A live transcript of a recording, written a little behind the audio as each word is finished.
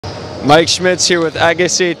Mike Schmitz here with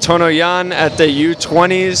Agasiy Tonoyan at the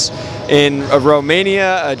U20s in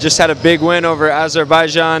Romania. Just had a big win over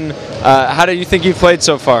Azerbaijan. How do you think you've played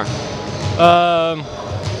so far?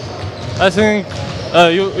 I think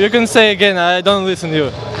you can say again. I don't listen to you.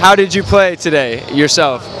 How did you play today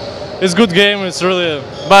yourself? It's a good game. It's really,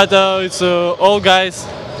 but it's all guys.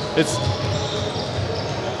 It's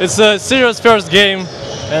a serious first game,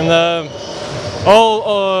 and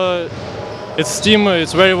it's team.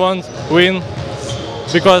 It's very want win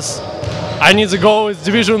because I need to go with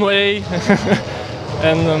Division A,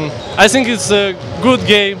 and I think it's a good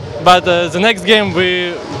game. But the next game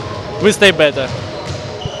we stay better.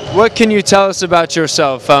 What can you tell us about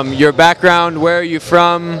yourself? Your background, where are you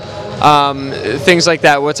from, things like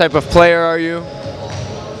that. What type of player are you?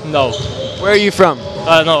 No. Where are you from?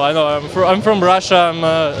 No, I know. I'm from Russia.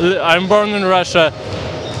 I'm born in Russia,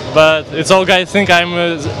 but it's all guys think I'm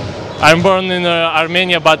born in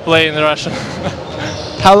Armenia but play in Russia.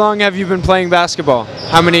 How long have you been playing basketball?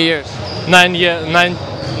 How many years? 9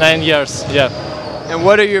 years. Yeah. And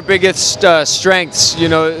what are your biggest strengths? You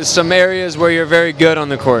know, some areas where you're very good on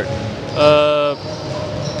the court.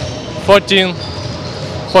 40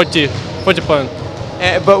 points.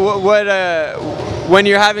 But when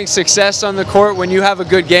you're having success on the court, when you have a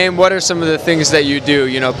good game, what are some of the things that you do?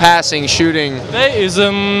 You know, passing, shooting. Today is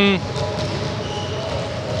I'm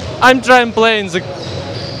trying playing the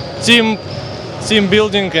team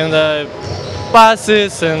building and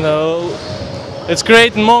passes and it's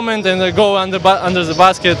great moment and go under the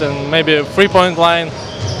basket and maybe a 3-point line.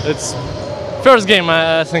 It's first game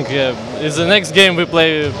I think. It's the next game we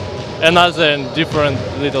play another and different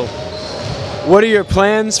little. What are your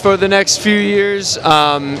plans for the next few years?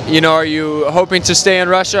 You know, are you hoping to stay in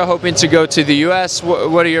Russia, hoping to go to the US?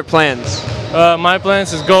 What are your plans? My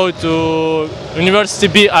plans is go to University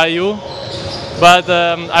BIU, but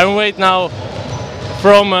I'm wait now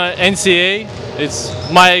from NCAA. It's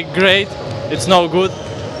my grade. It's no good.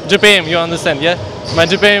 GPM, you understand, yeah? My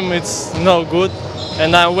GPM it's no good,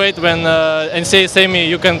 and I wait when NCAA say me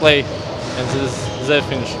you can play, and they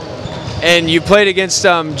finish. And you played against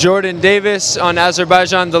Jordan Davis on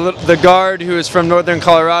Azerbaijan, the guard who is from Northern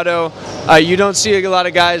Colorado. You don't see a lot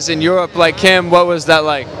of guys in Europe like him. What was that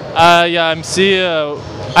like? Yeah,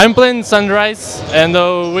 I'm playing Sunrise, and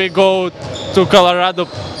we go to Colorado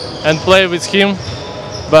and play with him.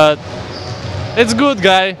 But it's good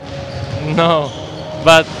guy. No,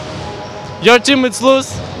 but your team it's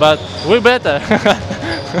lose, but we better.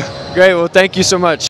 Great. Well, thank you so much.